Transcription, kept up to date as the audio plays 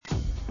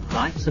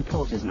Life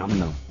support is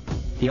nominal.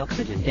 The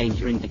oxygen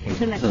danger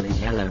indicator level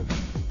is yellow.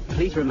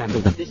 Please remember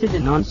that this is a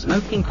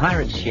non-smoking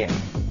pirate ship.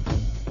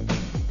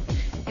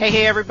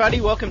 Hey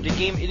everybody, welcome to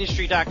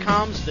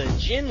GameIndustry.com's The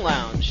Gin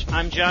Lounge.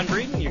 I'm John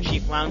Breeden, your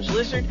Chief Lounge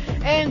Lizard,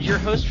 and your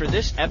host for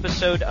this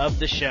episode of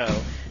the show.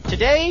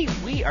 Today,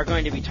 we are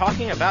going to be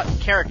talking about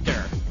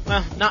character.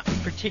 Well, not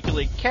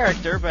particularly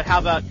character, but how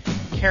about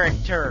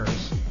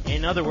characters?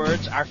 In other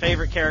words, our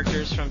favorite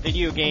characters from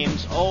video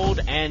games, old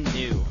and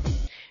new.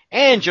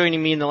 And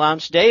joining me in the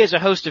lounge today is a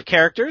host of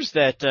characters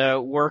that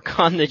work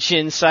on the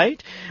Gin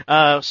site,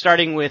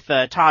 starting with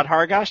Todd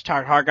Hargosh.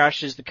 Todd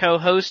Hargosh is the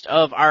co-host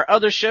of our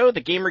other show,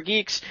 The Gamer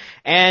Geeks,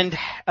 and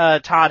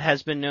Todd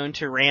has been known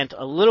to rant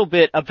a little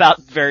bit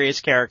about various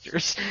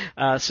characters.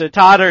 So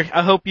Todd,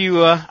 I hope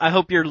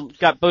you're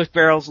got both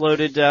barrels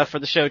loaded for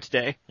the show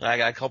today. I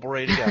got a couple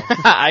ready to go.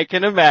 I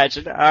can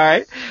imagine. All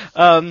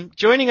right.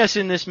 Joining us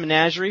in this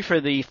menagerie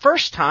for the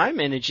first time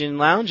in a Gin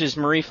Lounge is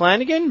Marie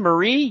Flanagan.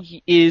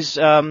 Marie is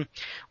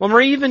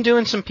Marie, you've been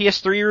doing some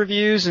PS3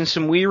 reviews and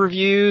some Wii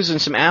reviews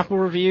and some Apple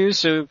reviews,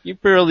 so you've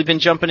really been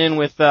jumping in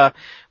with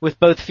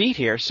both feet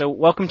here. So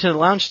welcome to the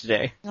lounge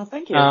today. Oh,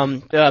 thank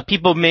you.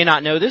 People may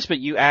not know this, but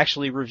you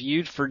actually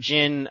reviewed for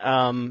Gin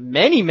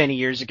many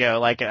years ago.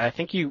 Like I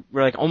think you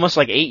were almost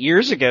 8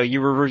 years ago. You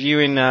were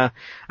reviewing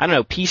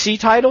PC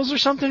titles or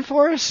something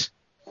for us.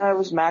 It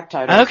was Mac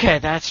titles. Okay,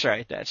 that's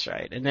right.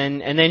 And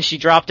then she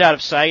dropped out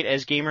of sight,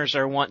 as gamers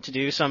are wont to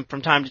do some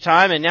from time to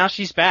time, and now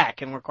she's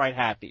back, and we're quite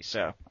happy.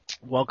 So,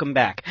 welcome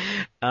back.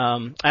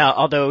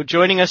 Although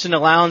joining us in the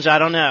lounge, I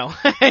don't know.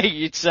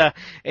 It's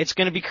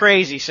going to be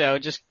crazy. So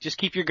just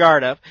keep your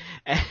guard up.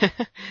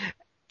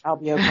 I'll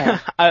be okay.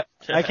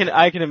 I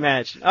can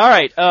imagine. All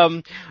right.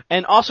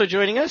 And also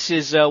joining us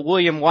is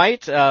William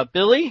White,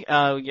 Billy.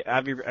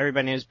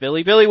 Everybody knows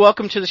Billy. Billy,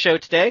 welcome to the show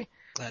today.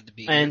 Glad to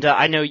be here. And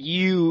I know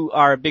you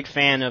are a big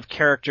fan of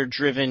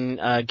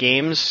character-driven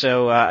games,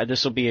 so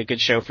this will be a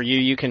good show for you.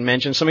 You can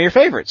mention some of your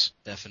favorites.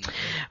 Definitely.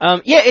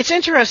 It's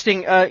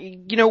interesting.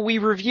 We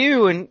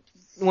review, and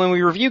when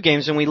we review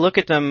games and we look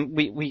at them,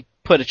 we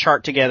put a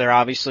chart together,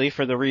 obviously,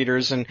 for the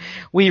readers, and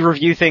we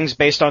review things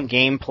based on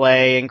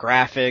gameplay and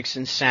graphics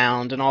and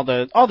sound and all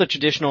the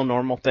traditional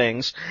normal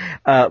things.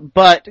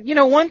 But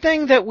one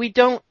thing that we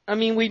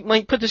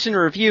might put this in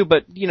a review,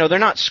 but they're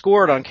not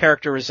scored on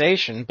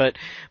characterization, but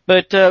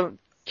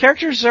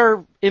characters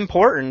are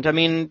important. I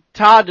mean,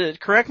 Todd,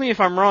 correct me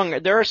if I'm wrong,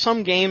 there are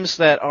some games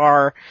that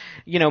are,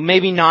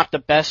 maybe not the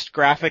best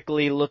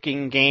graphically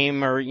looking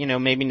game, or,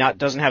 maybe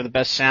doesn't have the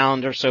best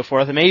sound or so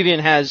forth, and maybe it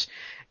has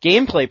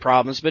gameplay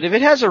problems, but if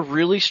it has a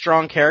really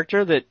strong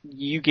character that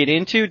you get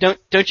into,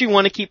 don't you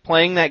want to keep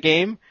playing that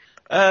game?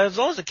 As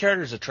long as the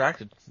character's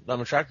I'm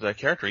attracted to that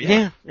character,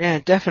 yeah. Yeah,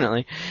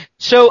 definitely.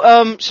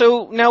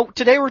 So now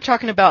today we're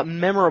talking about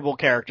memorable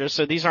characters,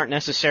 so these aren't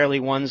necessarily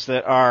ones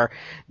that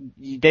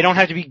they don't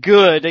have to be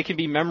good, they can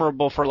be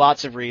memorable for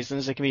lots of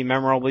reasons, they can be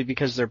memorable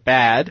because they're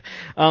bad.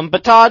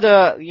 But Todd,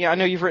 I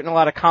know you've written a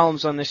lot of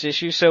columns on this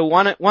issue, so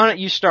why don't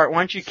you start,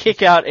 why don't you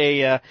kick out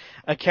a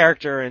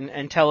character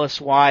and tell us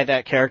why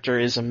that character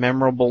is a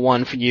memorable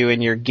one for you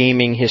in your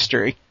gaming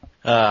history?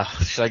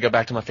 Should I go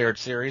back to my favorite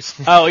series?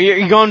 Oh,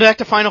 you're going back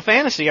to Final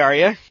Fantasy, are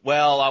you?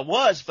 Well, I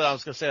was, but I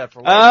was going to say that for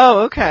later. Oh,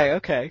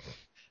 okay.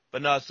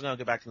 But no, I was going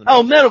to go back to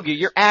the Metal Gear,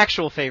 your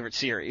actual favorite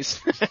series.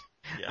 Yeah.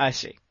 I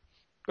see.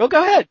 Well,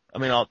 go ahead.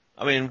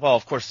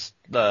 Of course,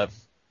 all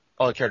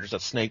the characters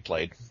that Snake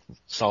played,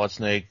 Solid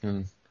Snake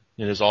and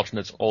his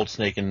alternates, Old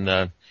Snake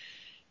and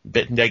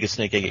Mega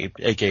Snake,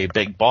 aka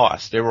Big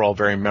Boss, they were all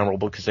very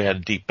memorable because they had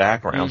a deep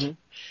background,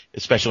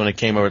 especially when it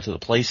came over to the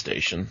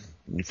PlayStation.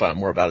 You find out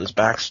more about his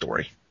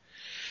backstory.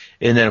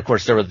 And then, of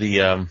course, there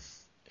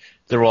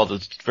were all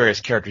the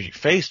various characters you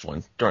faced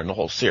during the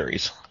whole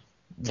series.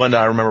 One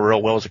that I remember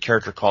real well was a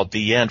character called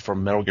The End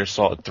from Metal Gear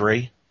Solid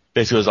 3.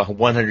 Basically, it was a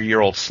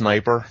 100-year-old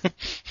sniper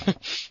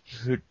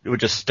who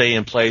would just stay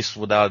in place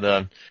without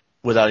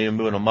even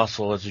moving a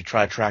muscle as you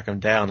try to track him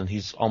down, and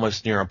he's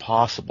almost near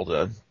impossible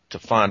to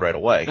find right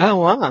away. Oh,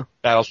 wow.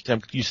 Battles with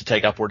him used to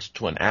take upwards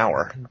to an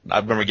hour. I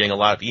remember getting a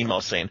lot of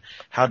emails saying,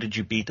 "How did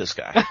you beat this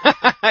guy?"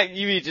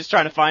 You were just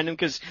trying to find him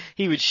because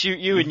he would shoot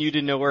you and you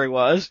didn't know where he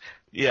was?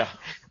 Yeah.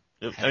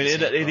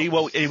 He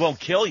won't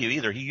kill you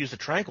either. He used a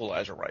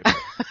tranquilizer rifle.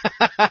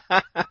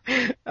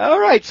 All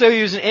right, so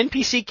he was an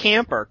NPC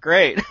camper.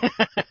 Great.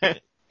 And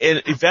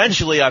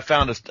eventually I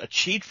found a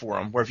cheat for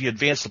him where if you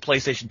advance the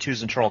PlayStation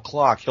 2's internal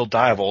clock, he'll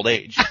die of old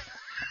age.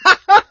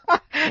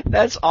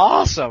 That's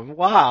awesome.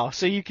 Wow.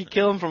 So you could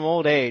kill him from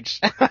old age.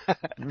 All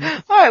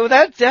right. Well,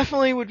 that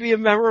definitely would be a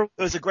memorable.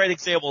 It was a great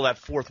example of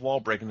that fourth wall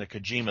breaking that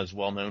Kojima is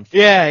well known for.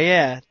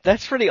 Yeah.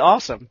 That's pretty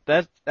awesome.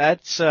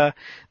 That's a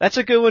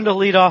good one to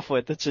lead off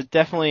with.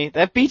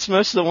 That beats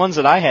most of the ones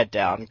that I had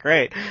down.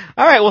 Great.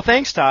 All right. Well,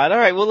 thanks, Todd. All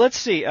right. Well, let's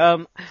see. I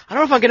don't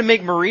know if I'm going to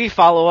make Marie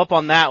follow up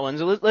on that one.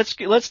 So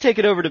let's take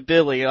it over to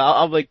Billy.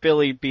 I'll make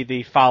Billy be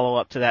the follow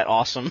up to that.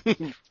 Awesome.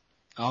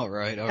 All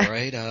right.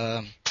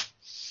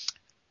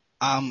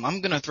 I'm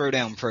gonna throw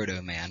down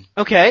Proto Man.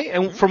 Okay,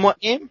 and from what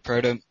game?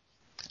 Proto,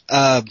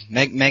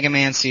 Mega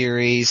Man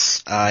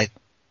series.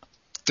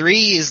 3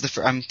 is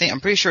I'm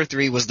pretty sure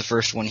 3 was the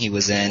first one he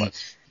was in.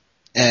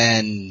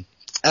 And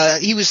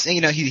he was,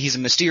 he's a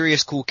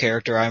mysterious, cool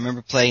character. I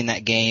remember playing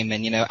that game,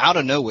 and out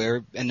of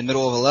nowhere, in the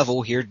middle of a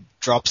level, here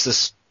drops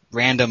this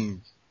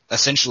random,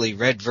 essentially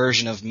red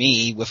version of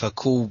me with a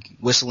cool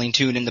whistling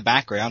tune in the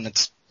background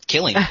that's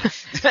killing me.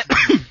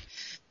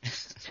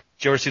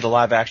 Did you ever see the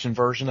live action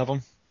version of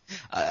him?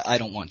 I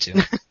don't want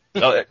to.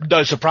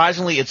 No,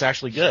 surprisingly, it's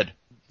actually good.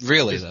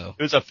 Really, though?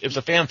 It was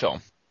a fan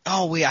film.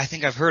 Oh, wait, I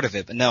think I've heard of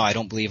it, but no, I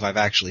don't believe I've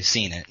actually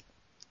seen it.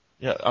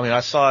 Yeah, I mean, I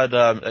saw it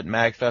at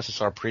MagFest. I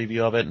saw a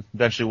preview of it.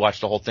 Eventually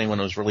watched the whole thing when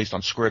it was released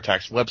on Square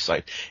Attack's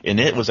website, and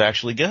it was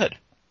actually good.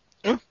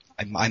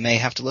 I may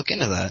have to look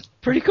into that.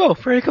 Pretty cool.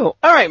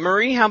 All right,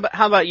 Marie, how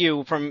about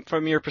you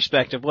from your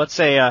perspective? What's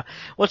a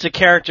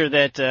character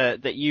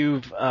that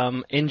you've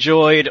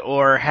enjoyed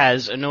or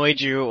has annoyed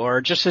you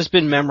or just has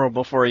been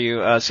memorable for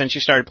you since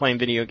you started playing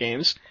video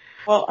games?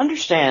 Well,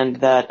 understand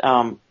that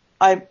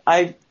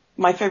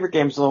my favorite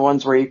games are the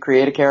ones where you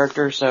create a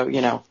character, so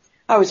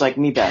I always like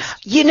me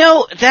best.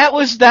 That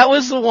was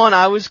the one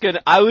I was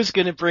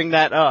gonna bring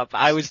that up.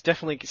 I was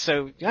definitely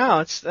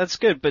that's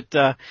good.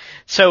 But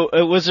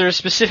was there a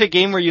specific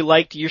game where you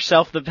liked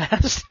yourself the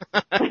best?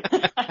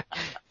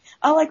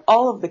 I like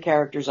all of the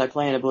characters I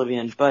play in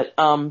Oblivion, but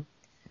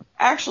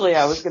actually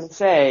I was gonna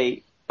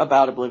say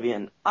about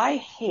Oblivion,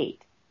 I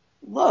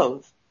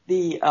loathe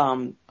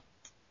the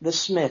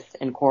Smith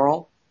in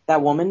Coral.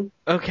 That woman.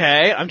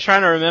 Okay, I'm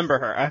trying to remember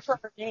her.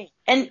 Her name.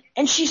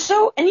 And she's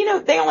so, and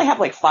they only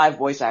have like 5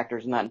 voice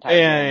actors in that entire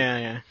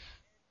game. Yeah.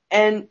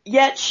 And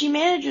yet she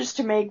manages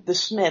to make the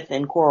Smith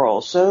in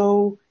Coral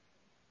so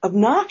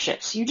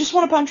obnoxious. You just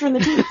want to punch her in the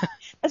teeth.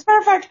 As a matter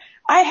of fact,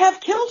 I have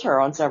killed her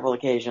on several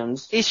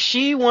occasions. Is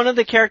she one of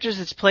the characters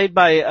that's played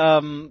by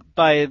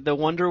the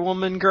Wonder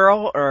Woman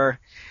girl, or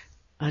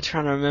I'm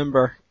trying to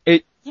remember.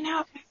 I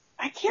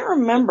can't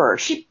remember.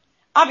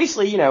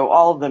 Obviously,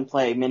 all of them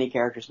play many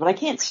characters, but I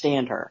can't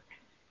stand her.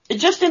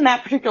 Just in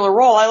that particular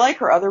role, I like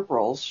her other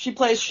roles. She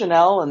plays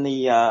Chanel in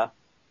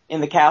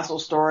the castle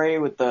story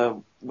with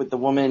the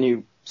woman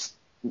who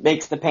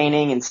makes the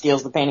painting and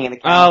steals the painting in the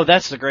castle. Oh,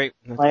 that's the great.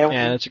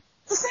 Yeah, it's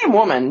the same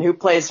woman who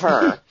plays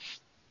her.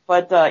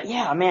 But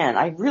man,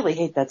 I really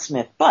hate that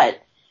Smith.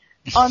 But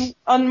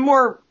on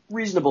more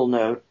reasonable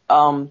note,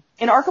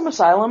 in Arkham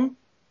Asylum,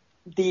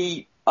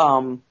 the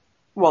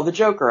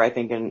Joker, I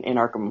think in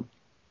Arkham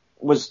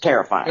was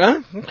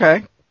terrifying.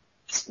 Okay.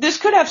 This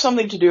could have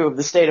something to do with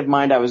the state of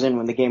mind I was in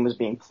when the game was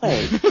being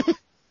played.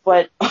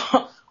 But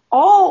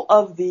all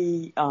of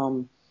the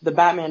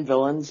Batman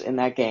villains in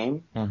that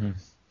game,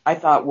 I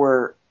thought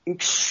were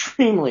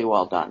extremely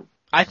well done.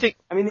 They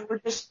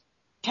were just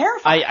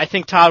terrifying. I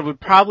think Todd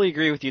would probably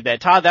agree with you that.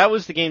 Todd, that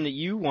was the game that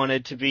you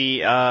wanted to be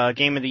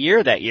Game of the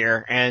Year that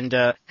year, and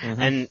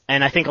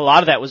I think a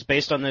lot of that was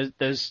based on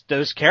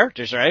those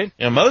characters, right?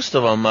 Yeah, most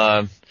of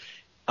them.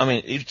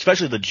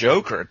 Especially the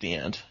Joker at the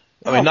end.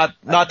 Not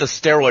the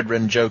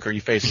steroid-ridden Joker you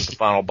face as the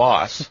final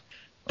boss,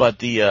 but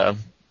the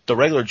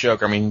regular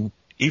Joker.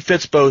 He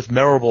fits both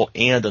memorable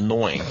and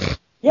annoying.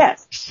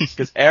 Yes.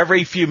 Because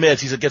every few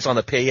minutes he gets on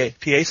the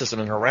PA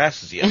system and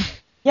harasses you.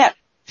 Yeah.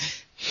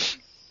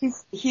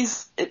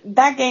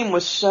 That game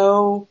was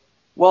so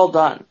well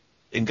done.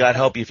 And God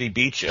help you if he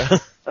beats you.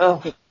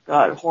 Oh,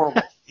 God,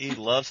 horrible. He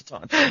loves to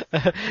taunt.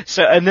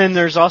 So, and then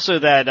there's also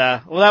that,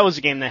 that was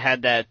a game that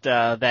had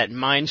that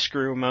mind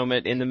screw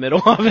moment in the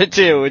middle of it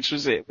too, which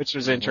was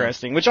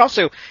interesting, which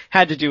also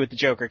had to do with the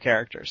Joker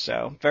character.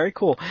 So, very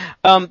cool.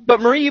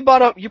 But Marie, you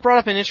brought up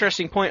an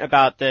interesting point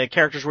about the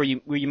characters where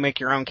you make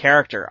your own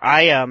character.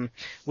 I,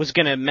 was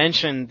gonna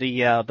mention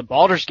the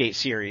Baldur's Gate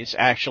series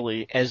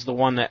actually as the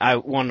one that I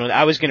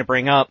was gonna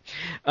bring up,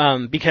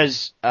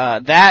 because,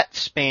 that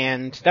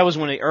was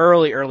one of the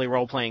early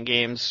role-playing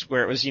games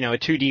where it was, a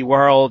 2D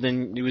world,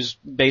 and it was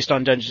based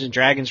on Dungeons and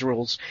Dragons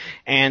rules.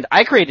 And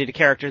I created a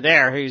character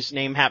there whose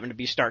name happened to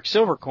be Stark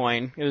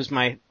Silvercoin. It was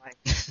my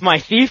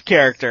thief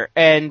character.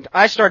 And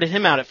I started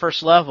him out at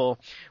first level,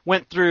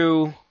 went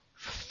through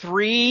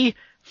 3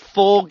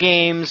 full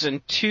games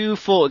and 2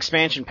 full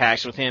expansion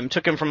packs with him,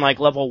 took him from like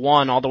level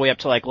 1 all the way up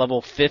to like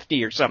level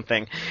 50 or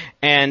something.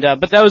 And,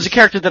 but that was a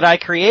character that I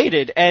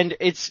created. And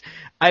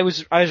I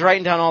was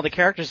writing down all the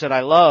characters that I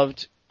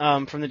loved,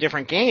 from the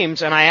different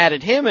games, and I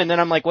added him, and then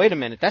I'm like, wait a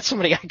minute, that's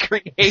somebody I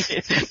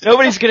created.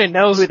 Nobody's gonna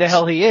know who the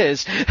hell he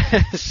is.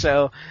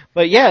 So,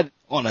 but yeah.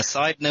 On a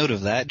side note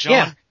of that,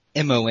 John,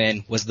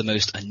 MON was the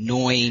most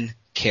annoying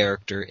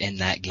character in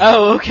that game.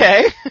 Oh,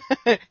 okay.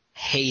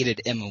 Hated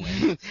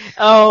MON.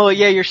 Oh,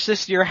 yeah,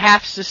 your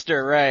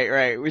half-sister,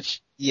 right,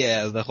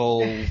 the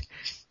whole...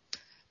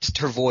 Just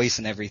her voice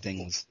and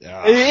everything was...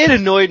 It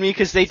annoyed me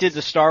because they did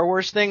the Star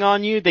Wars thing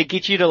on you. They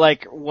get you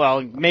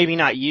to maybe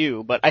not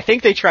you, but I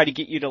think they try to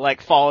get you to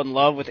fall in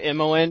love with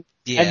MON.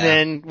 Yeah. And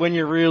then when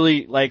you're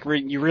really,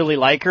 you really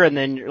like her, and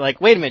then you're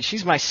like, wait a minute,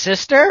 she's my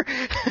sister?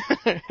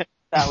 That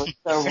was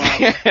so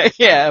wrong.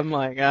 Yeah, I'm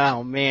like,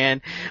 oh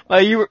man. Well,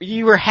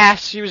 she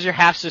was your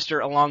half sister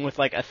along with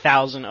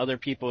 1,000 other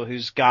people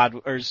whose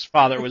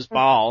father was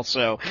Baal,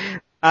 so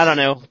I don't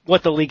know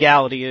what the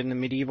legality in the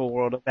medieval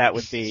world of that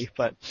would be,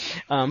 but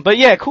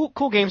yeah,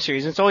 cool game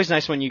series. It's always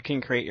nice when you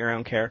can create your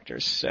own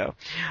characters. So,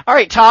 all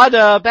right, Todd,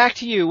 back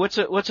to you.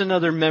 What's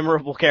another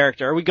memorable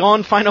character? Are we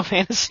going Final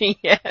Fantasy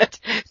yet?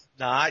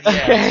 Not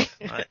yet.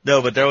 Okay.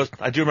 No, but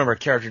I do remember a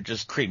character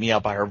just creeped me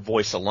out by her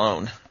voice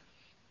alone.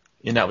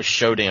 And that was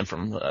Shodan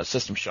from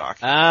System Shock.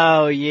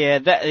 Oh yeah,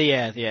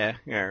 yeah.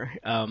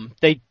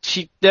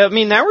 I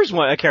mean, that was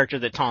a character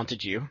that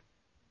taunted you.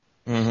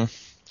 Mm-hmm.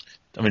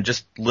 I mean,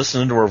 just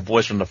listening to her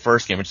voice from the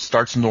first game, it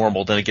starts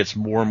normal, then it gets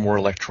more and more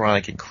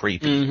electronic and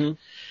creepy. Mm-hmm.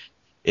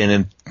 And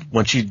then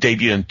when she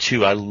debuted in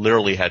 2, I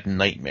literally had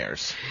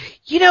nightmares.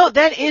 You know,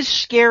 that is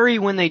scary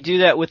when they do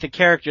that with the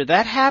character.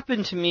 That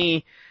happened to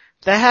me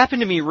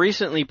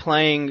recently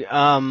playing,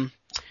 and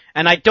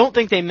I don't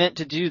think they meant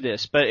to do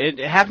this, but it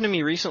happened to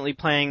me recently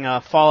playing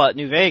Fallout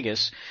New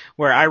Vegas,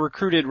 where I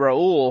recruited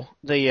Raoul,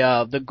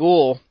 the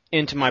ghoul,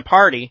 into my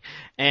party,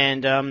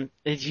 and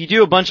if you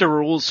do a bunch of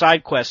Raoul's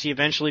side quests, he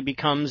eventually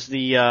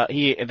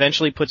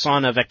puts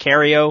on a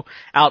Vicario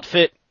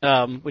outfit,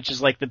 which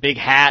is like the big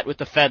hat with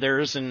the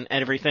feathers and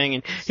everything,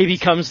 and he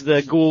becomes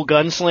the ghoul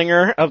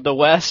gunslinger of the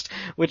West,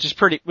 which is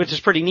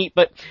pretty neat.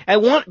 But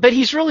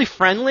he's really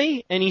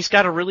friendly, and he's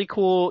got a really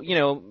cool,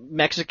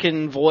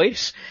 Mexican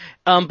voice.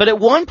 But at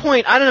one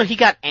point, I don't know, he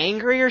got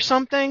angry or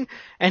something,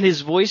 and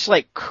his voice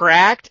like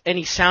cracked, and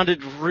he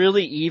sounded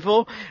really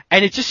evil,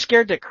 and it just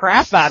scared the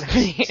crap out of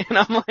me. And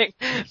I'm like,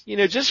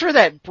 just for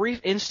that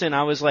brief instant,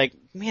 I was like,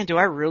 man, do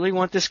I really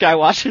want this guy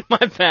watching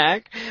my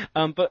back?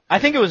 But I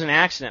think it was an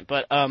accident,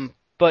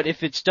 but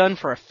if it's done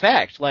for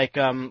effect, like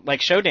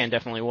Shodan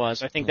definitely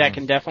was, I think that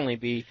can definitely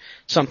be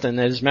something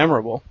that is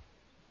memorable.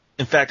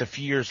 In fact, a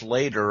few years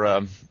later,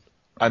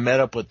 I met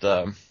up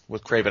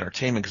with Crave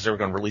Entertainment because they were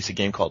going to release a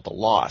game called The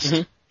Lost.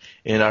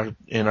 Mm-hmm.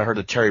 And I heard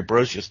that Terry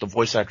Brosius, the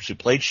voice actor who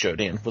played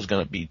Shodan, was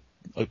going to be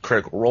a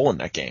critical role in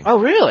that game. Oh,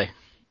 really?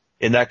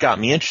 And that got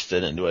me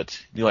interested into it.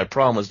 The only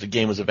problem was the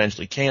game was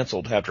eventually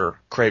canceled after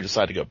Crave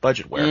decided to go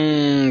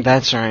budgetware.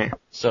 That's right.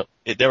 So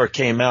it never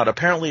came out.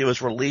 Apparently it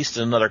was released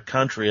in another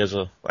country I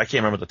can't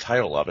remember the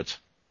title of it,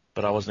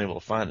 but I wasn't able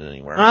to find it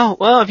anywhere. Oh,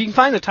 well, if you can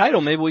find the title,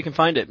 maybe we can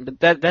find it.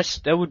 But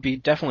that would be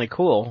definitely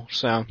cool,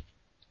 so.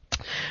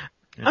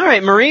 Yeah. All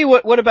right, Marie,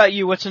 what about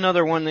you? What's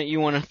another one that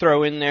you want to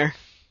throw in there?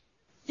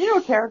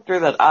 A character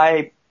that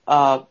I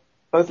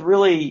both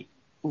really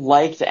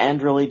liked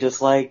and really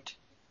disliked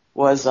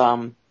was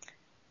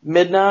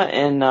Midna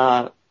in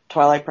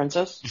Twilight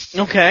Princess.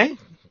 Okay.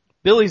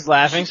 Billy's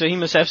laughing, so he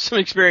must have some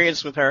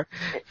experience with her.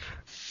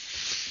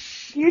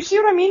 Do you see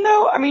what I mean,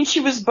 though? I mean, she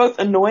was both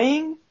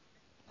annoying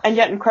and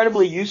yet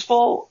incredibly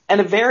useful, and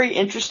a very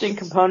interesting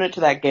component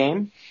to that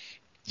game.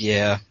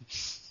 Yeah,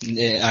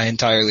 I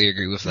entirely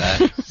agree with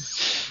that.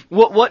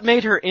 What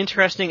made her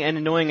interesting and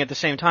annoying at the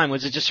same time?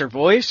 Was it just her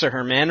voice, or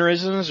her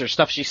mannerisms, or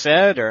stuff she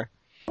said, or?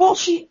 Well,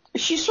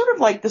 she's sort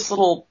of like this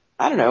little,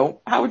 I don't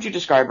know, how would you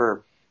describe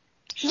her?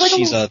 She's like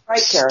she's a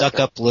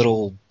stuck-up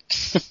little.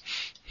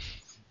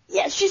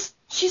 Yeah, she's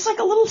like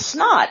a little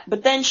snot,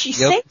 but then she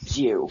saves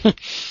you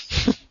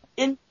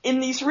in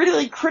these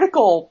really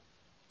critical.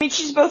 I mean,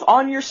 she's both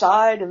on your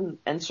side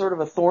and sort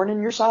of a thorn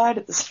in your side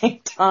at the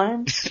same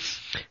time.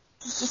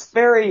 She's just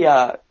very.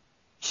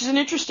 She's an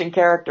interesting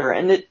character,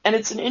 and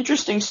it's an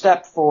interesting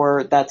step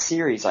for that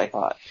series, I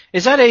thought.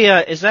 Is that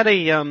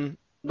a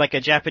like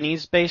a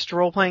Japanese-based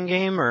role-playing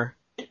game, or?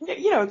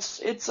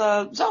 It's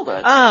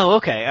Zelda. Oh,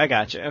 okay, I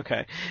gotcha.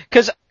 Okay,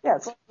 it's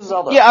like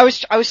Zelda. Yeah,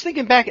 I was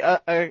thinking back,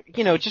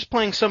 just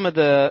playing some of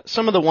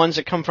the ones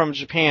that come from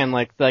Japan,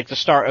 like the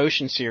Star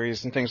Ocean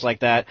series and things like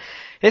that.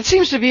 It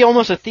seems to be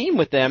almost a theme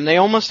with them. They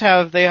always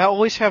have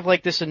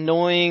like this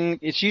annoying.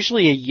 It's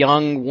usually a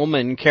young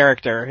woman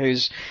character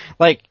who's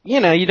like,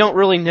 you don't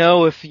really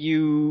know if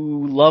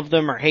you love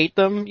them or hate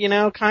them,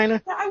 kind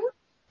of. Yeah,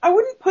 I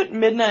wouldn't put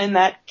Midna in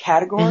that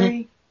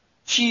category.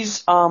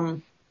 Mm-hmm.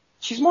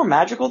 She's more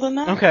magical than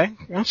that. Okay,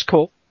 that's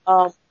cool.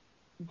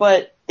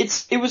 But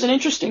it was an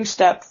interesting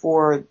step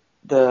for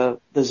the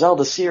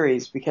Zelda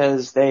series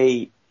because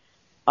they,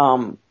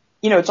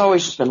 it's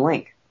always just been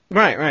Link.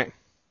 Right.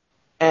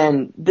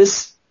 And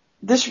this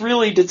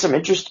really did some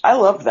I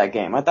loved that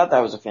game. I thought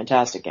that was a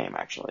fantastic game,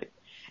 actually.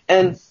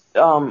 And,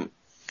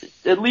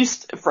 at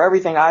least for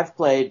everything I've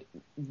played,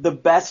 the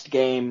best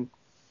game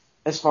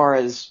as far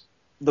as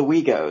the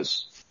Wii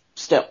goes,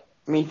 still.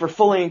 I mean, for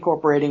fully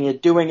incorporating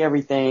it, doing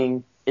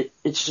everything,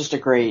 it's just a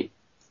great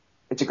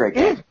game.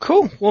 Yeah,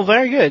 cool. Well,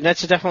 very good.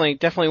 That's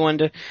definitely one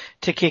to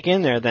kick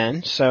in there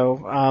then.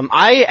 So,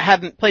 I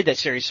haven't played that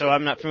series, so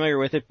I'm not familiar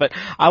with it, but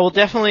I'll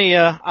definitely.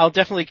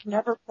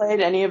 Never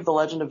played any of the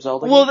Legend of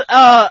Zelda games? Well,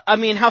 I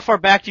mean, how far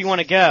back do you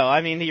want to go?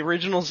 I mean, the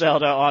original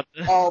Zelda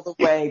all the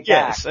way back.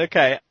 Yes,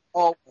 okay.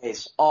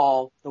 Always,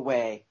 all the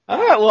way All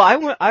right, well,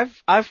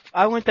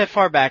 I went that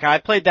far back. I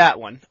played that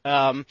one.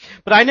 But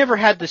I never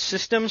had the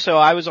system, so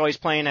I was always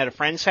playing at a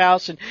friend's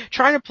house and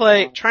trying to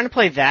play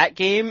that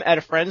game at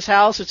a friend's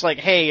house. It's like,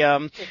 hey,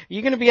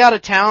 you gonna be out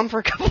of town for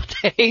a couple of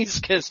days?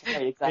 Cause,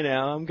 Right, exactly.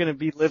 I'm gonna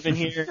be living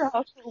here.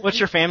 What's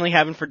your family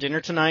having for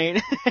dinner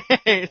tonight?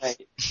 Right.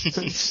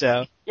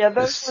 So. Yeah,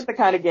 those weren't the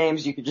kind of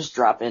games you could just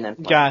drop in and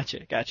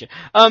play. Gotcha.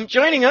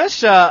 Joining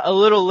us, a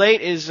little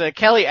late is,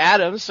 Kelly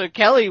Adams. So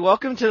Kelly,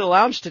 welcome to the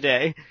lounge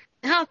today.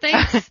 Oh,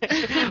 thanks.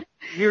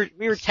 We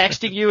were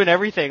texting you and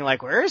everything,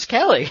 like, where is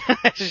Kelly?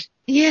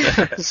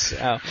 Yeah.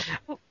 So.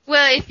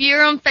 Well, if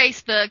you're on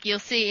Facebook, you'll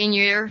see, and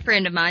you're a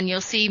friend of mine,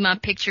 you'll see my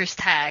pictures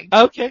tagged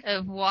Okay.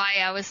 of why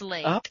I was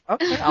late. Oh,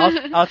 okay.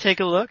 I'll take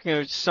a look.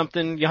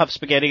 Something, you'll have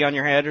spaghetti on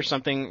your head or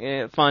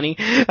something funny.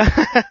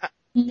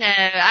 No,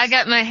 I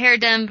got my hair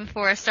done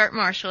before I start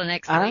Marshall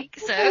next week,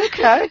 so.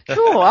 Okay,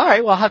 cool. All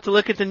right, well, I'll have to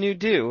look at the new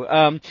do.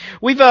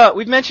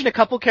 We've mentioned a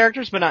couple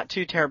characters, but not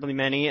too terribly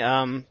many.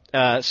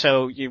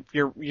 So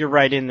you're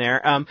right in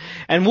there.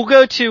 And we'll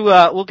go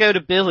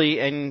to Billy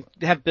and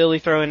have Billy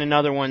throw in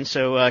another one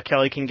so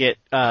Kelly can get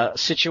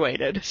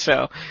situated.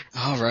 So.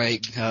 All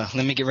right,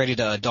 let me get ready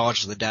to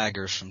dodge the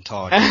daggers from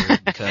Todd here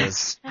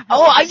because.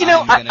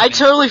 I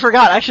totally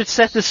forgot. I should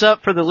set this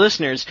up for the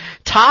listeners.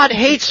 Todd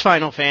hates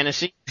Final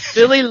Fantasy.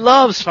 Billy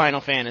loves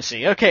Final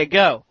Fantasy. Okay,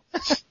 go.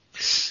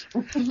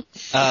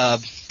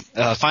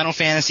 Final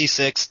Fantasy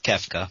VI,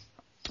 Kefka.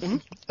 Mm-hmm.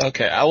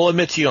 Okay, I will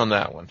admit to you on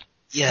that one.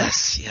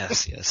 Yes.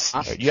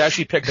 You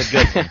actually picked a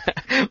good one.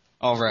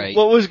 All right.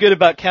 What was good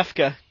about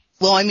Kefka?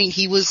 Well, I mean,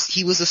 he was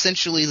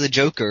essentially the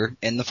Joker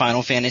in the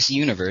Final Fantasy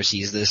universe.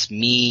 He's this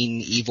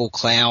mean, evil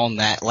clown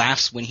that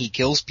laughs when he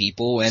kills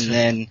people and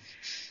then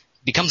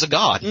becomes a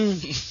god.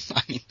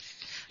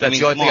 That's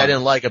the only thing I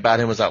didn't like about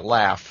him was that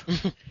laugh.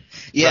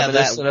 Yeah,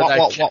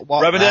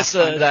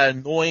 reminiscent of that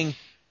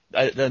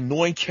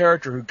annoying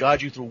character who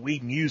got you through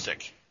Wii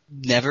music.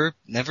 Never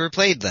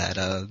played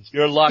that.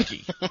 You're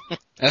lucky.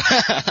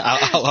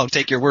 I'll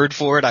take your word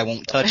for it. I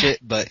won't touch it,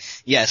 but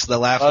yes, the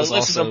laugh was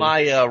listen also. to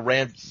my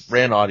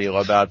rant audio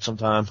about it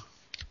sometime.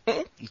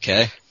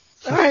 Okay.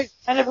 All right.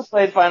 I never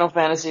played Final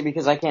Fantasy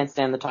because I can't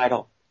stand the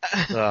title.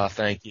 Oh,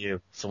 thank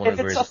you. Someone If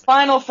agrees. it's a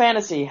Final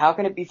Fantasy, how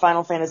can it be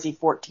Final Fantasy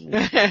 14?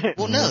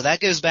 Well, no, that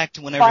goes back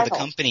to whenever the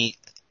company.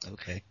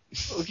 Okay.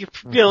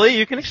 Billy,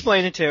 you can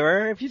explain it to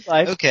her if you'd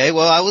like. Okay,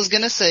 well, I was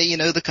gonna say,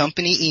 the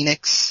company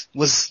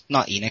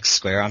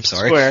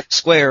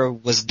Square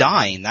was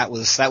dying. That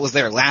was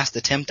their last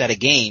attempt at a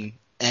game,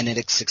 and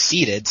it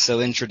succeeded. So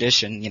in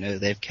tradition,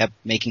 they've kept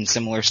making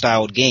similar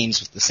styled games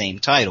with the same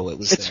title. It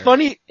was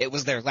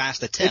their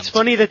last attempt. It's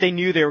funny that they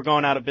knew they were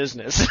going out of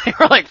business. They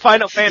were like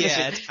Final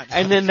Fantasy,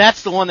 and then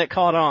that's the one that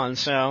caught on.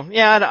 So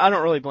yeah, I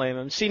don't really blame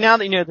them. See, now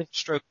that you know the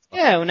stroke.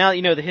 Yeah, well, now that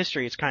you know the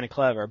history, it's kind of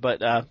clever. But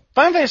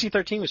Final Fantasy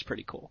 13 was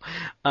pretty cool.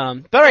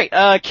 But all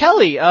right,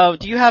 Kelly,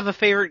 do you have a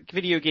favorite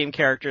video game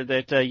character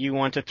that you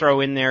want to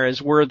throw in there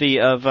as worthy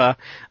of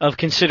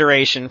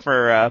consideration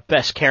for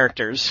best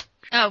characters?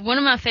 One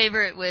of my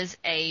favorite was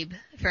Abe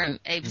from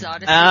Abe's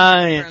Odyssey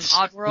yes.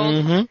 from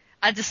Oddworld. Mm-hmm.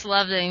 I just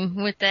loved him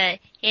with that,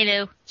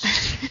 How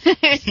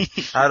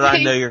did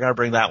I know you're going to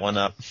bring that one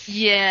up?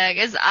 Yeah,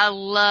 because I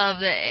love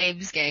the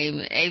Abe's game,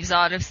 Abe's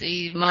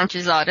Odyssey,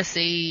 Munch's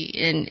Odyssey,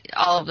 and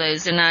all of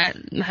those. And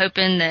I'm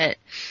hoping that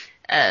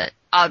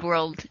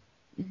Oddworld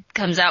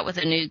comes out with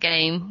a new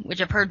game, which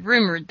I've heard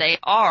rumored they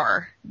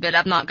are, but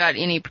I've not got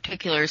any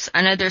particulars.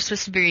 I know they're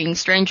supposed to bring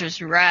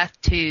Stranger's Wrath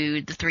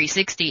to the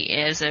 360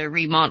 as a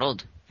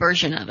remodeled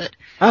version of it.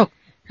 Oh.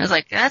 I was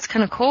like, that's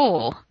kind of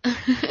cool.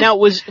 Now,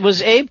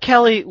 was Abe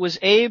Kelly,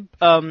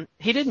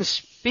 he didn't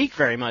speak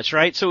very much,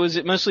 right? So was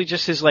it mostly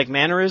just his,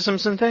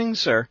 mannerisms and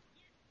things, or?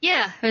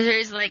 Yeah,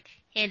 there's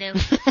hello,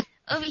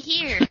 over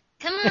here,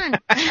 come on.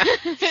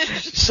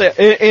 So,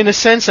 in a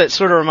sense, that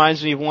sort of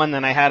reminds me of one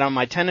that I had on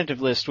my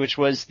tentative list, which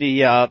was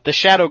the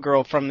Shadow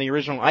Girl from the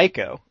original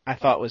Ico. I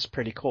thought was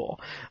pretty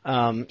cool.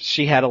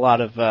 She had a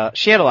lot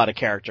of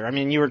character. I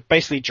mean, you were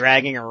basically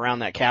dragging her around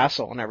that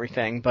castle and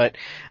everything, but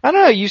I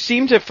don't know, you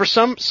seem to,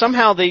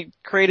 somehow they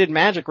created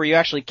magic where you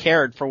actually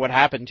cared for what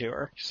happened to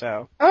her.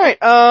 So, alright,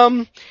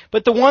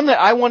 but the one that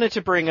I wanted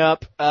to bring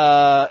up,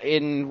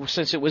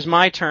 since it was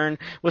my turn,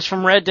 was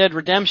from Red Dead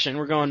Redemption.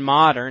 We're going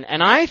modern,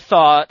 and I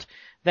thought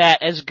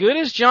that as good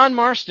as John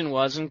Marston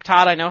was, and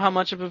Todd, I know how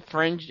much of a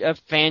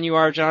fan you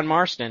are of John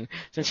Marston,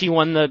 since he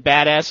won the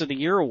Badass of the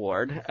Year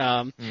award.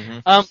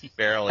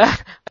 Barely.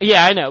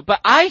 Yeah, I know,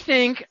 but I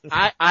think,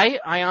 I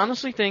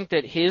honestly think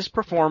that his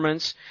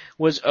performance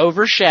was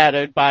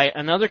overshadowed by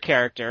another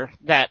character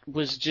that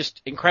was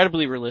just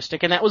incredibly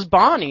realistic, and that was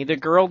Bonnie, the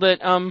girl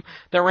that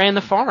ran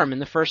the farm in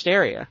the first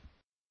area.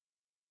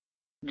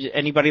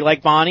 Anybody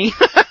like Bonnie?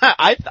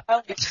 I like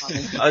Bonnie.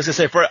 I was gonna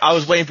say, I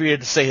was waiting for you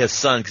to say his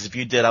son, because if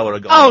you did, I would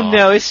have gone. Oh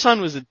no, his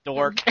son was a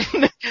dork.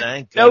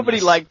 Thank Nobody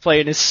goodness. liked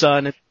playing his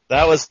son.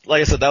 That was,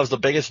 like I said, that was the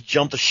biggest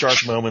jump the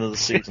shark moment of the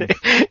season.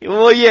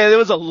 Well, yeah, there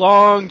was a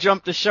long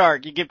jump the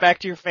shark. You get back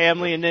to your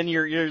family and then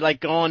you're like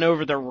going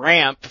over the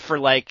ramp for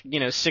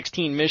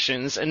 16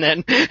 missions and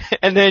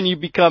then you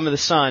become the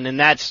son and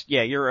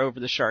you're over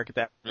the shark at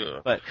that point.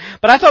 Yeah.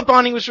 But I thought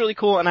Bonnie was really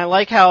cool and I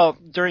like how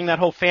during that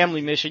whole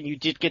family mission you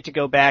did get to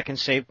go back and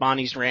save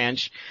Bonnie's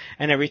ranch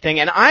and everything.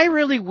 And I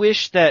really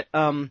wish that,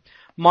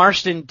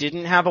 Marston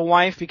didn't have a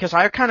wife because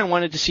I kind of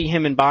wanted to see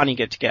him and Bonnie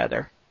get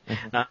together.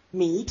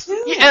 Me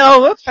too. Yeah,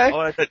 oh, okay.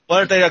 Why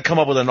don't they come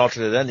up with an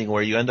alternate ending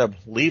where you end up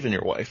leaving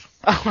your wife?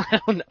 Oh,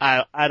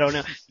 I don't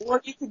know.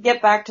 Or you could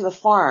get back to the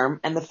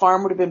farm, and the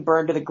farm would have been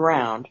burned to the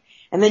ground,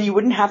 and then you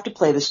wouldn't have to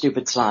play the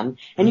stupid son,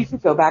 and you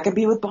could go back and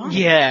be with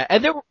Bonnie. Yeah,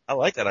 and I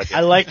like that idea.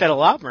 I like that a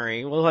lot,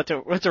 Marie. We'll have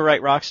to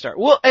write Rockstar.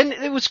 Well, and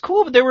it was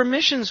cool, but there were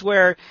missions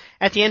where,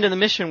 at the end of the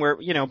mission where,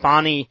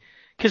 Bonnie,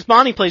 because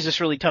Bonnie plays this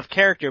really tough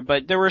character,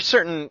 but there were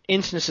certain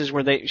instances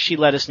where she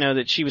let us know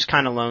that she was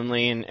kind of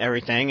lonely and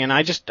everything, and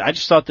I just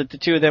thought that the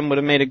two of them would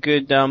have made a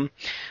good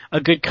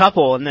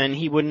couple, and then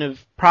he wouldn't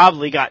have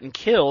probably gotten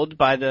killed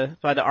by the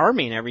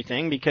army and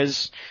everything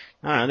because,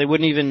 I don't know, they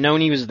wouldn't even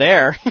known he was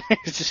there. He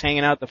was just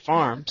hanging out at the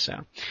farm, so.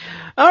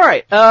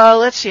 Alright,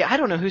 let's see, I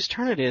don't know whose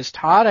turn it is,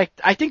 Todd.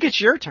 I think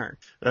it's your turn.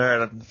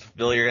 Alright,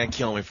 Billy, you're gonna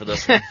kill me for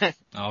this one.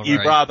 All You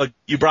right.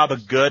 brought up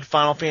a good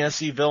Final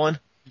Fantasy villain.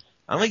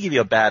 I'm gonna give you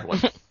a bad one.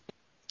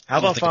 How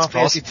about Final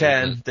Fantasy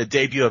X, the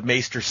debut of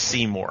Maester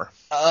Seymour?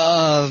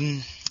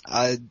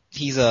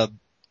 He's a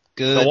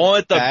good The one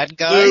with the bad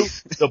guy.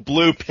 the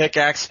blue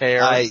pickaxe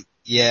hair. I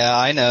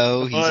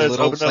know. He's a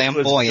little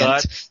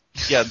flamboyant.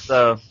 Yeah,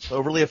 the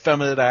overly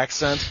effeminate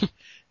accent.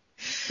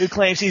 Who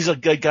claims he's a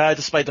good guy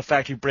despite the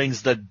fact he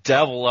brings the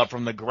devil up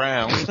from the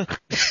ground.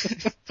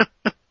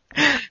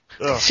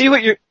 See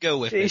what you're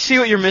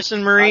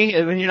missing,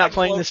 Marie, when you're not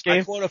playing this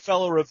game? I quote a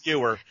fellow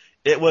reviewer.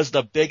 It was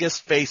the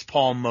biggest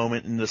facepalm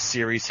moment in the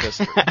series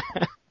history.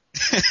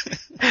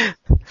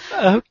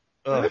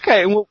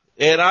 Okay, well,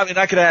 And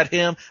I could add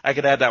him. I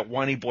could add that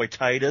whiny boy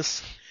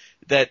Titus,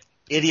 that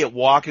idiot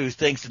Walker who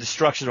thinks the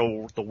destruction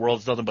of the world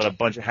is nothing but a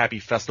bunch of happy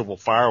festival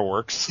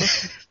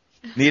fireworks.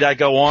 Need I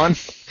go on?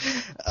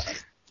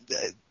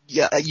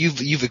 Yeah,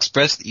 you've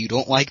expressed that you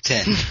don't like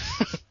 10.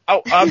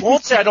 Oh, I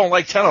won't say I don't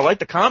like 10. I like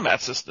the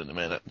combat system in a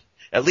minute.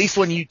 At least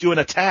when you do an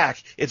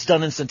attack, it's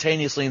done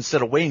instantaneously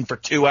instead of waiting for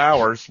 2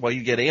 hours while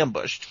you get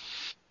ambushed.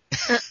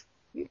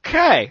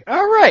 okay,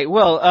 alright,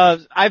 well,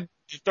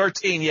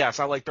 13, yes,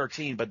 I like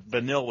 13, but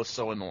Vanille was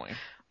so annoying.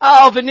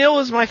 Vanille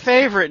was my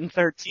favorite in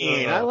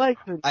 13. I like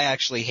I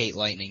actually hate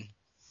lightning.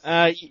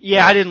 I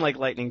didn't like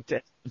Lightning.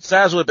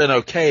 Saz would have been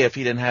okay if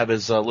he didn't have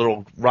his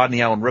little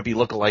Rodney Allen Rippy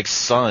lookalike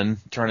son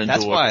turn into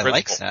That's a why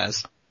principal. I like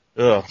Saz.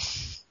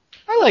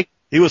 Ugh.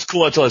 He was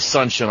cool until his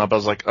son showed up. I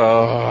was like,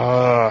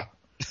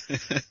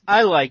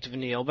 I liked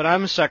Vanille, but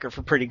I'm a sucker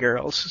for pretty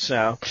girls,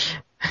 so.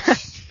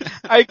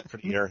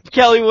 Pretty hairy.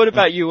 Kelly, what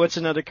about you? What's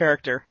another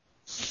character?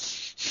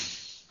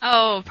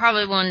 Oh,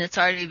 probably one that's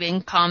already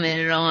been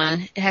commented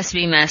on. It has to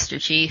be Master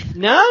Chief.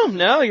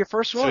 No, your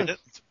first one.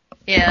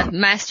 Yeah,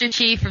 Master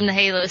Chief from the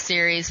Halo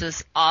series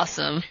was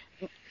awesome.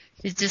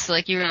 It's just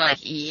like, you were like,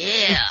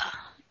 yeah.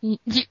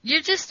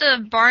 You're just a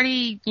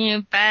Barney,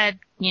 bad,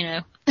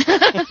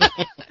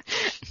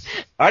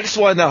 I just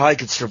want to know how he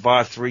could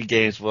survive 3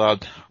 games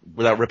without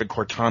ripping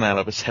Cortana out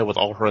of his head with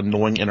all her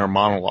annoying inner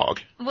monologue.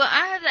 Well,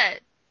 I have that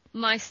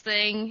nice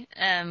thing,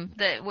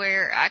 that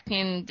where I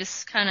can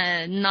just kind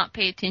of not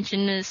pay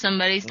attention to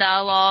somebody's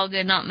dialogue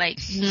and not make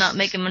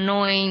them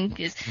annoying,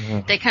 because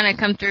they kind of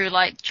come through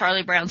like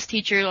Charlie Brown's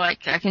teacher.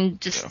 Like, I can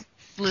just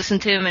listen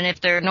to them, and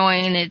if they're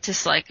annoying, it's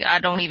just like I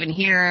don't even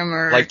hear them.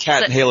 Or like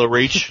Cat and Halo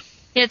Reach.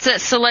 It's a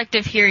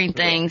selective hearing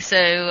thing, so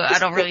I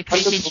don't really pay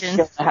attention.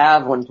 To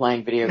have when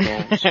playing video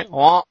games.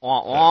 Wah,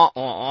 wah,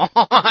 wah,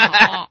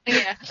 wah.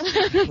 Yeah.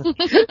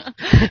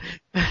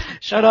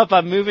 Shut up,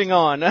 I'm moving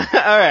on.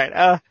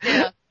 Alright,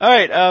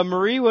 Alright,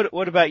 Marie,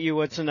 what about you?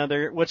 What's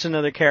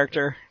another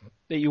character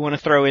that you want to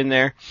throw in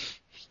there?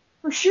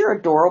 For sheer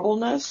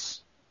adorableness,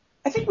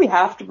 I think we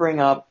have to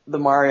bring up the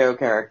Mario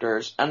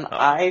characters, and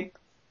I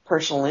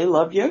personally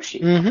love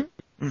Yoshi.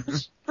 Mm-hmm.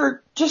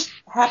 For just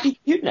happy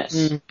cuteness.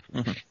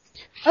 Mm-hmm.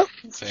 Oh,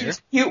 fair.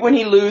 He's cute when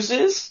he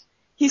loses.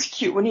 He's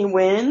cute when he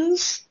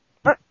wins.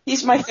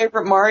 He's my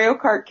favorite Mario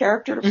Kart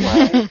character to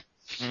play.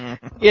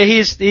 Yeah,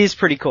 he's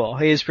pretty cool.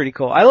 He is pretty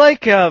cool. I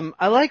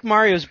like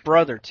Mario's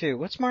brother too.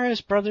 What's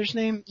Mario's brother's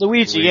name?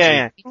 Luigi.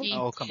 Yeah.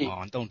 Oh, come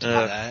on. Don't do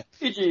that.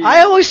 I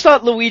always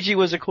thought Luigi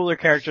was a cooler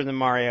character than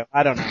Mario.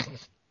 I don't know.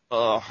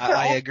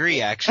 I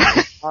agree,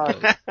 actually.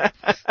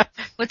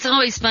 What's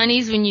always funny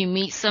is when you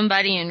meet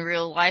somebody in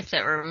real life that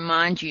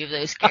reminds you of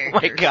those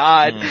characters. Oh my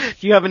god.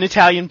 Do you have an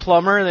Italian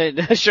plumber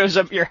that shows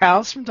up at your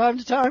house from time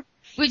to time?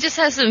 We just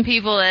have some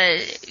people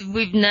that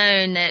we've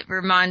known that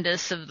remind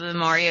us of the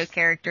Mario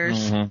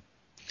characters.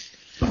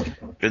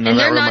 Mm-hmm. And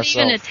they're not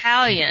even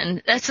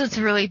Italian. That's what's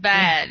really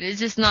bad. It's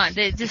just not,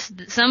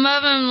 some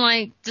of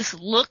them just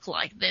look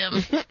like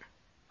them.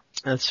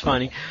 That's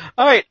funny.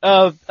 All right,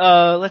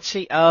 let's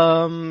see.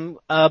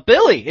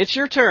 Billy, it's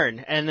your turn,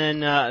 and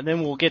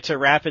then we'll get to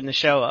wrapping the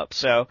show up.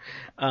 So,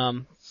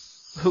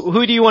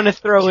 who do you want to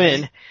throw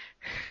in?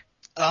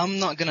 I'm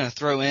not gonna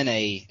throw in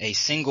a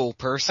single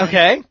person.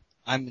 Okay.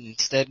 I'm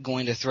instead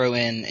going to throw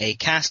in a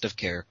cast of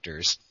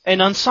characters.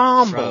 An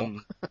ensemble.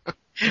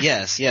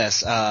 Yes.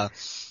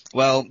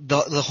 Well,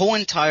 the whole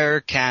entire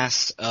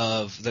cast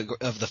of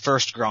the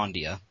first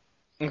Grandia.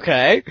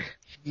 Okay.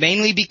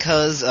 Mainly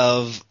because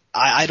of,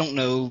 I don't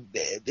know,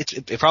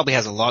 it probably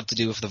has a lot to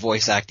do with the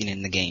voice acting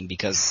in the game,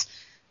 because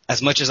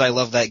as much as I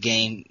love that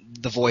game,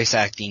 the voice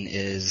acting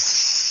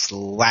is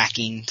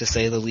lacking, to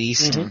say the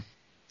least. Mm-hmm.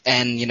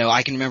 And,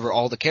 I can remember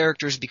all the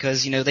characters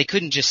because, they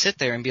couldn't just sit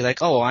there and be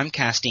like, oh, I'm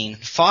casting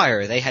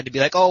fire. They had to be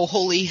like, oh,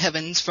 holy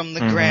heavens from the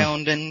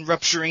ground and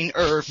rupturing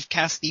earth,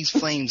 cast these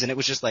flames. And it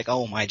was just like,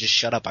 oh my, just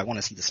shut up. I want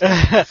to see the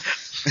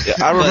stuff.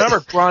 Yeah, I remember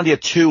Grandia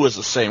 2 was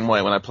the same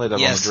way when I played that on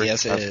the Dreamcast.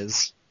 Yes, it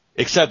is.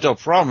 Except the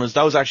problem is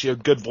that was actually a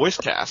good voice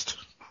cast.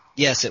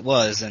 Yes, it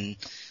was. And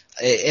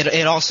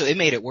it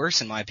made it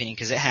worse in my opinion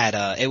because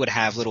it would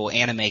have little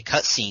anime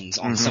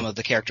cutscenes on some of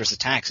the characters'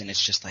 attacks, and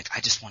it's just like, I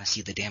just want to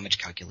see the damage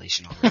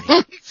calculation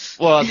already.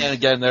 Well, and then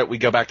again, we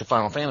go back to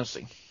Final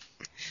Fantasy.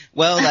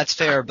 Well, that's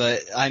fair,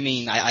 but I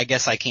mean, I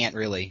guess I can't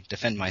really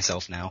defend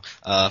myself now.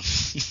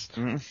 Aeons,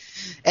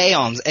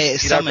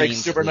 summoning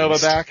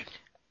Supernova back.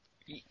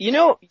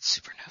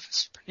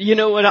 Supernova. You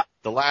know what?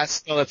 The last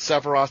spell that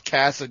Sephiroth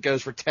casts that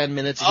goes for 10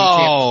 minutes.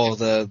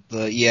 And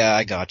yeah,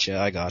 I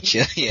gotcha.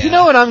 Yeah. You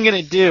know what I'm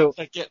gonna do?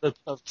 I get the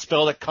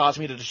spell that caused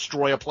me to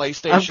destroy a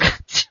PlayStation.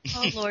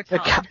 Oh Lord,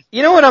 Todd.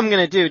 You know what I'm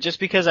gonna do, just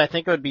because I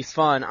think it would be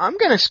fun? I'm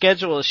gonna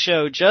schedule a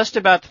show just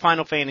about the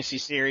Final Fantasy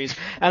series,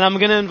 and I'm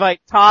gonna invite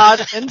Todd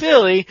and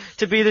Billy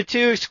to be the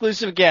two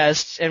exclusive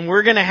guests, and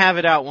we're gonna have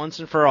it out once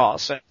and for all.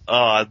 So, if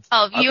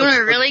you want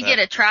to really get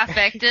a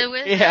trifecta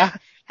with yeah.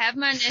 Have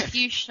my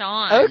nephew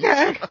Sean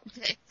Okay.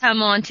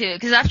 come on to it,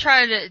 because I've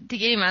tried to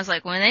get him. I was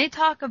like, when they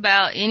talk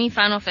about any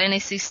Final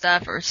Fantasy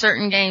stuff or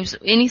certain games,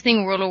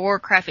 anything World of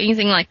Warcraft,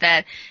 anything like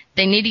that,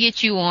 they need to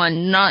get you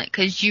on, not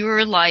because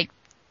you're like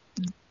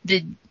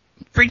the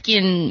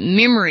freaking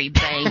memory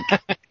bank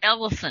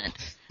elephant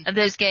of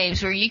those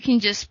games where you can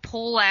just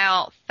pull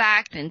out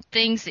fact and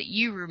things that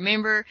you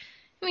remember.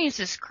 I mean, it's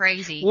just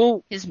crazy.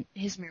 Well, his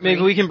memory.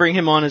 Maybe we can bring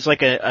him on as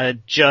like a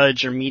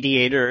judge or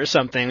mediator or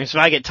something. So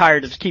if I get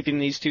tired of keeping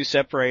these two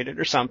separated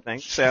or something.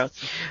 So,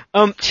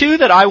 two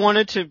that I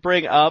wanted to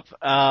bring up,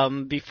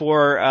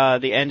 before,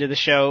 the end of the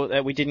show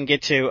that we didn't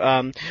get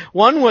to.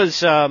 One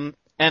was, and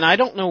I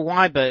don't know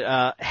why,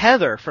 but,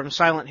 Heather from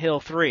Silent Hill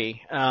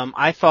 3.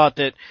 I thought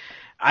that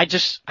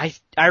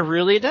I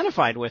really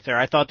identified with her.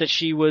 I thought that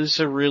she was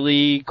a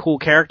really cool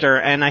character,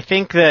 and I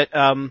think that,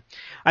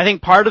 I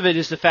think part of it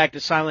is the fact that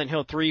Silent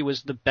Hill 3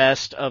 was the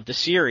best of the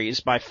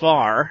series by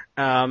far,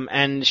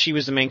 and she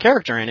was the main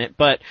character in it,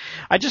 but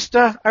I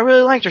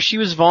really liked her. She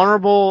was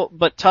vulnerable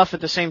but tough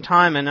at the same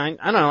time, and I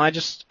don't know,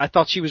 I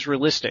thought she was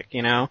realistic,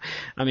 I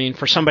mean,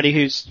 for somebody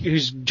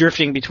who's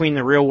drifting between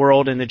the real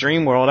world and the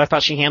dream world, I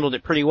thought she handled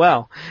it pretty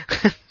well.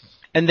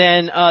 And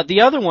then,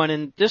 the other one,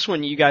 and this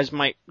one you guys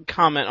might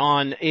comment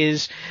on,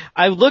 is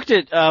I looked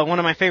at, one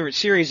of my favorite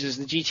series is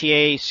the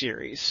GTA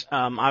series.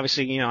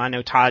 Obviously, I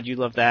know Todd, you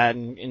love that,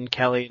 and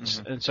Kelly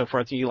and so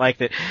forth, you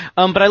liked it.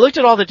 But I looked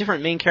at all the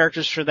different main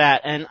characters for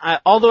that, and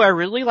although I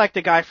really liked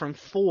the guy from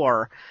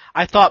 4,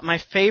 I thought my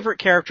favorite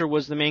character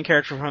was the main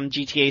character from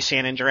GTA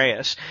San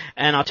Andreas.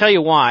 And I'll tell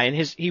you why. And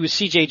he was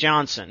CJ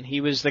Johnson. He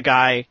was the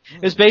guy,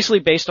 it was basically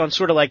based on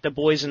sort of like the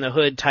Boys in the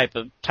Hood type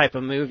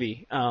of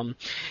movie. And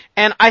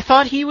I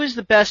thought he was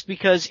the best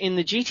because in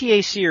the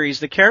GTA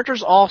series, the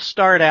characters all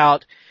start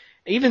out,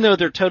 even though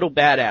they're total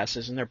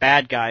badasses and they're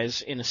bad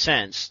guys in a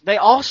sense, they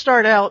all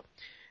start out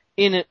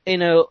in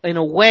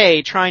a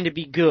way trying to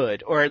be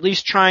good, or at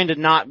least trying to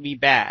not be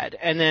bad.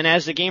 And then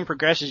as the game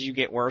progresses, you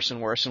get worse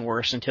and worse and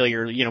worse until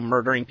you're,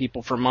 murdering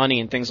people for money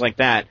and things like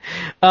that.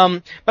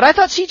 But I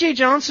thought CJ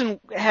Johnson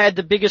had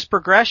the biggest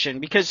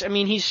progression because, I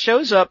mean, he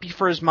shows up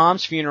for his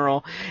mom's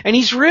funeral and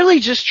he's really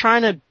just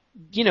trying to,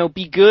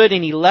 be good,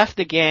 and he left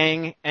the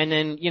gang, and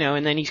then,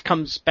 and then he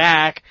comes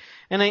back,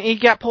 and he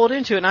got pulled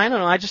into it, and I don't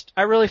know,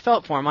 I really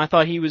felt for him. I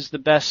thought he was the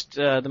best,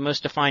 the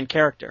most defined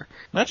character.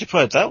 Now that you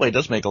put it that way, it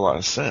does make a lot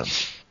of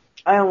sense.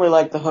 I only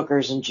like the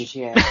hookers in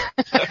GTA.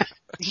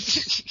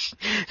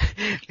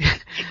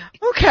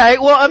 Okay,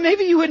 well,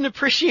 maybe you wouldn't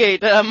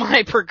appreciate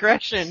my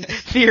progression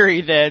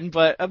theory then,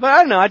 but I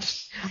don't know.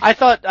 I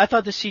thought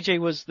the CJ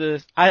was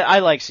I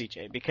like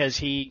CJ because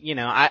he,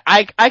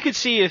 I could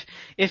see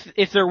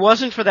if there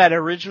wasn't for that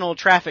original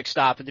traffic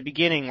stop at the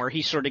beginning where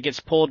he sort of gets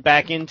pulled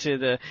back into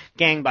the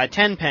gang by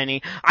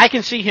Tenpenny, I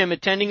can see him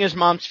attending his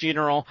mom's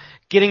funeral,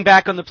 getting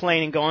back on the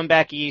plane and going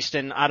back east,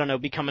 and I don't know,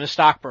 becoming a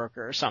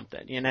stockbroker or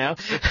something,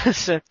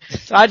 so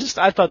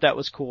I thought that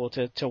was cool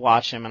to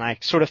watch him, and I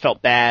sort of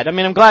felt bad. I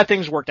mean, I'm glad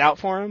things worked out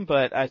for for him,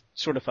 but I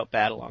sort of felt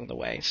bad along the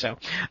way. So,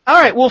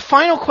 alright, well,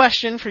 final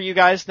question for you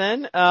guys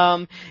then,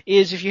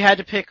 is if you had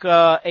to pick,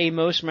 a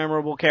most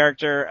memorable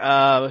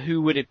character,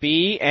 who would it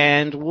be?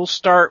 And we'll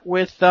start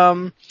with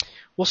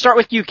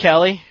you,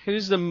 Kelly.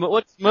 Who's the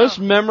most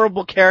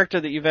memorable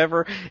character that you've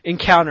ever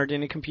encountered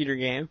in a computer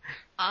game?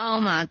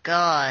 Oh my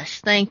gosh,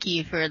 thank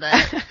you for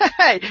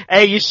that.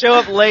 Hey, you show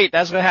up late,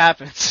 that's what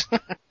happens.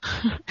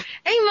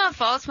 Ain't my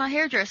fault, it's my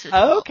hairdresser's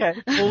Oh, fault. okay.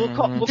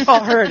 Well, we'll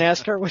call her and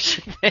ask her what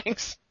she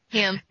thinks.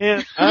 Him.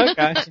 Yeah,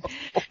 okay.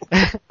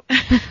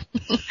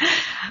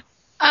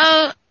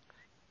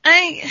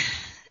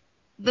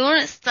 The one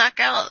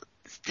that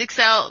sticks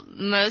out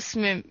most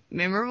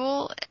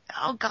memorable,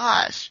 oh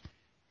gosh.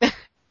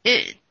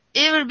 It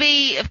would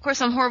be, of course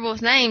I'm horrible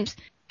with names,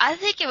 I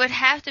think it would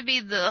have to be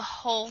the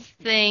whole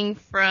thing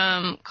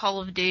from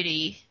Call of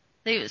Duty.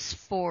 I think it was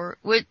 4.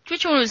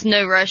 Which one was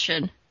No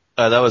Russian?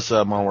 That was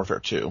Modern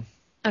Warfare 2.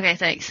 Okay,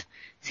 thanks.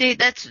 See,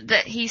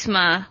 he's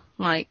my,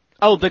 like...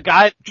 Oh, the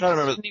guy... Try to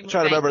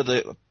remember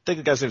I think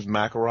the guy's name's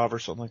Makarov or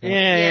something like that.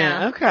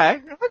 Yeah,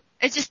 okay.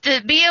 It's just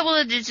to be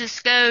able to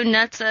just go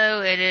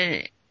nutso at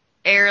an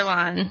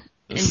airline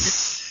and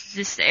just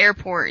the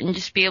airport and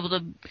just be able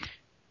to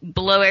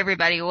blow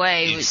everybody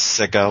away was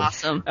sicko.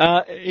 Awesome.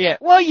 Yeah.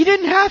 Well, you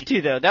didn't have to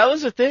though. That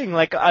was the thing.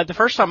 Like, the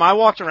first time I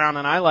walked around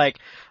and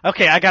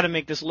okay, I gotta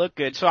make this look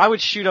good. So I would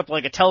shoot up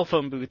like a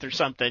telephone booth or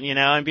something,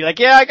 and be like,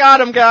 yeah, I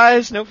got him,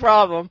 guys. No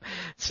problem.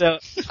 So.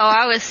 Oh,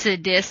 I was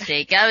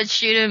sadistic. I would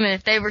shoot them, and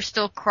if they were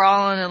still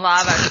crawling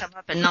alive, I'd come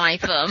up and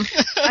knife them.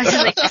 I was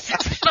like, this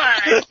is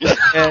fun.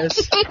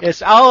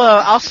 Yes.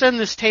 I'll send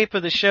this tape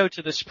of the show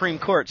to the Supreme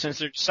Court since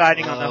they're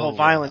deciding on the whole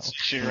violence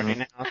issue right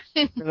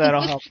now.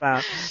 That'll help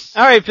out.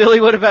 All right,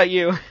 Billy, what about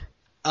you?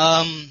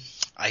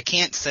 I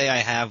can't say I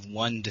have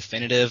one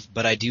definitive,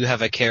 but I do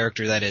have a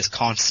character that is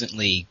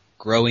constantly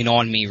growing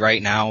on me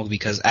right now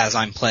because as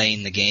I'm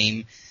playing the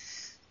game,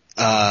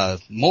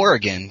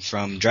 Morrigan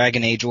from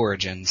Dragon Age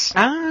Origins.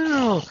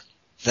 Oh.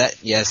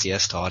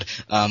 Yes, Todd.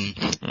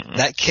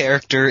 That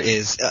character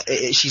is,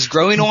 she's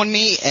growing on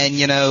me and,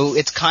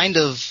 it's kind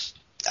of,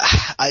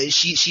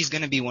 she's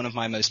gonna be one of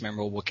my most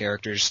memorable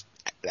characters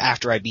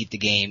after I beat the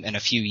game in a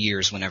few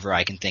years whenever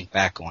I can think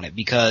back on it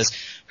because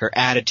her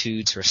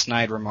attitudes, her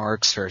snide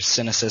remarks, her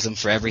cynicism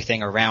for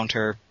everything around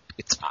her,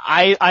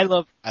 I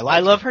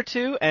love her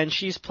too, and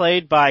she's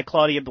played by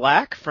Claudia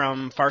Black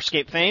from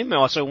Farscape fame,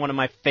 also one of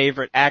my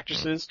favorite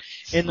actresses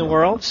in the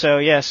world. So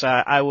yes,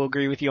 I will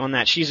agree with you on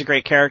that. She's a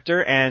great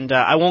character, and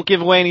I won't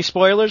give away any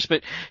spoilers,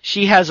 but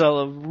she has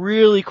a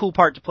really cool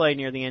part to play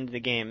near the end of the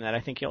game that I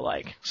think you'll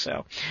like.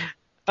 So,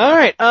 all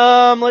right,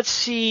 let's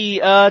see,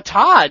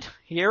 Todd,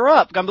 you're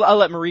up. I'll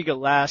let Marie go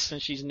last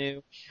since she's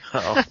new.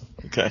 Oh,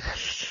 okay.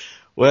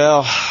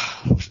 Well,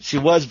 she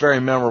was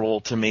very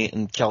memorable to me,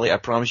 and Kelly, I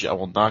promise you I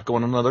will not go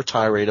on another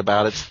tirade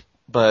about it,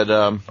 but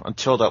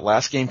until that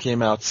last game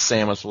came out,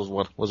 Samus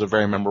was a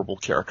very memorable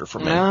character for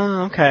me.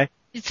 Oh, okay.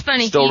 It's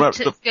funny, he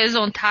goes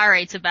on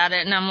tirades about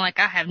it, and I'm like,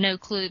 I have no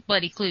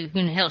bloody clue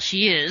who the hell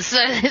she is. So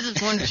this is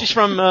wonderful. She's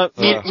from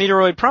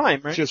Metroid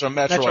Prime, right? She was from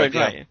Metroid,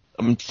 yeah.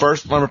 Right.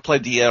 First, when I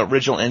played the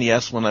original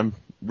NES, when I'm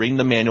reading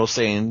the manual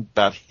saying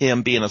about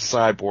him being a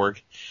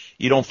cyborg,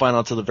 you don't find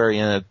out till the very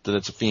end that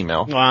it's a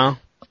female. Wow.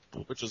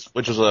 Which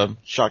was a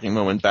shocking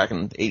moment back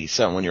in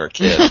 '87 when you were a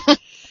kid.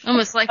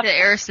 Almost like the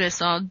Aerosmith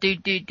song,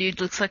 dude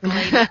looks like a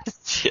lady.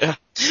 Yeah.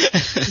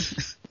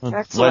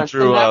 Excellent. Went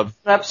through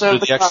episode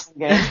of the comic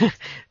game.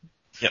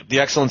 Yeah,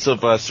 the excellence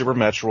of Super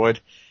Metroid,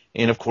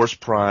 and of course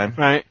Prime.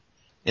 Right.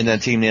 And then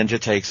Team Ninja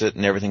takes it,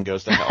 and everything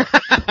goes to hell.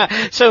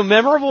 So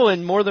memorable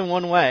in more than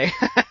one way.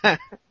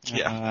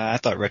 Yeah. I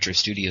thought Retro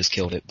Studios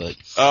killed it, but...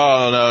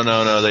 Oh,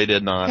 no, they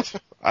did not.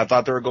 I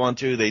thought they were going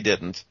to, they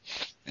didn't.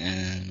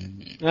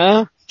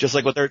 Just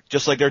like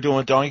they're doing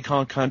with Donkey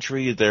Kong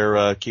Country,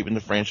 they're keeping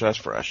the franchise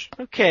fresh.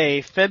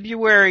 Okay,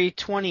 February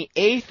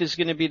 28th is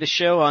going to be the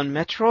show on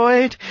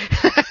Metroid.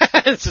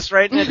 It's just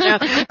writing it down.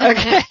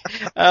 Okay,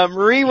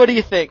 Marie, what do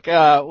you think?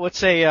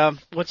 What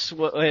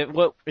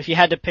if you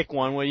had to pick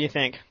one? What do you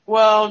think?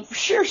 Well,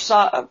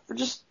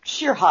 just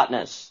sheer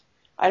hotness,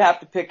 I'd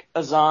have to pick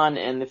Azan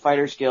in the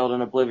Fighters Guild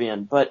and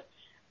Oblivion. But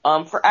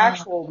for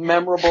actual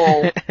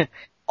memorable,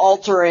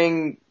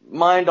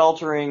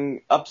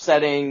 mind-altering,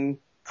 upsetting,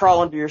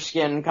 crawl into your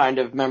skin kind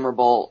of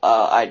memorable,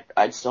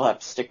 I'd still have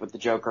to stick with the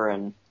Joker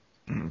and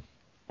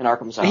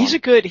Arkham Asylum.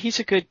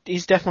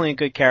 He's definitely a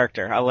good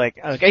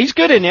character. He's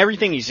good in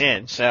everything he's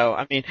in. So,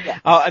 I mean,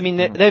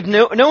 yeah.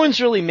 No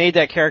one's really made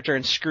that character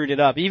and screwed it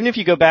up. Even if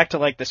you go back to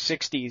like the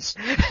 60s,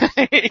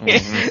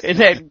 in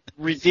that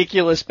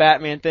ridiculous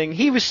Batman thing,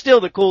 he was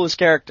still the coolest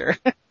character.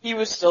 He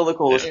was still the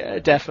coolest. Yeah,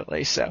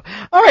 definitely. So,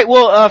 all right.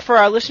 Well, for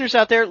our listeners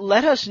out there,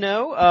 let us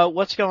know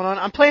what's going on.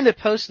 I'm planning to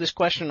post this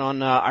question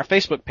on our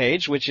Facebook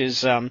page, which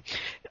is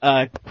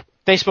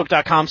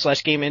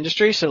Facebook.com/Game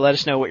Industry, so let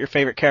us know what your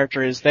favorite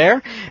character is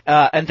there.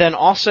 And then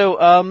also,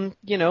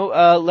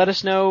 let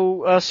us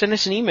know, send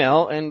us an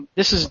email, and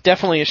this is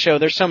definitely a show.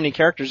 There's so many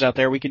characters out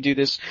there, we could do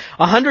this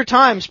 100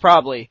 times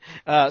probably.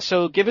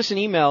 So give us an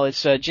email.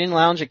 It's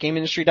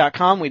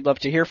ginlounge@GameIndustry.com. We'd love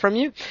to hear from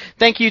you.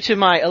 Thank you to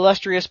my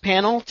illustrious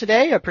panel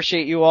today. I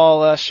appreciate you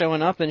all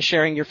showing up and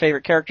sharing your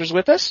favorite characters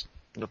with us.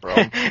 No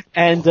problem.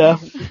 And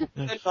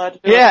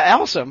yeah,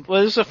 awesome.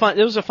 Well, it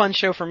was a fun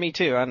show for me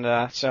too,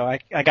 and so I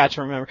got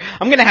to remember.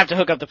 I'm gonna have to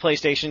hook up the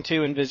PlayStation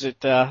 2 and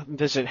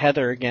visit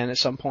Heather again at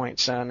some point.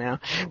 So now,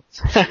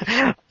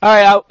 all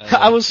right,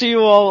 I will see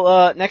you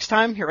all next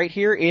time right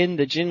here in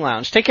the Gin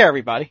Lounge. Take care,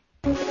 everybody.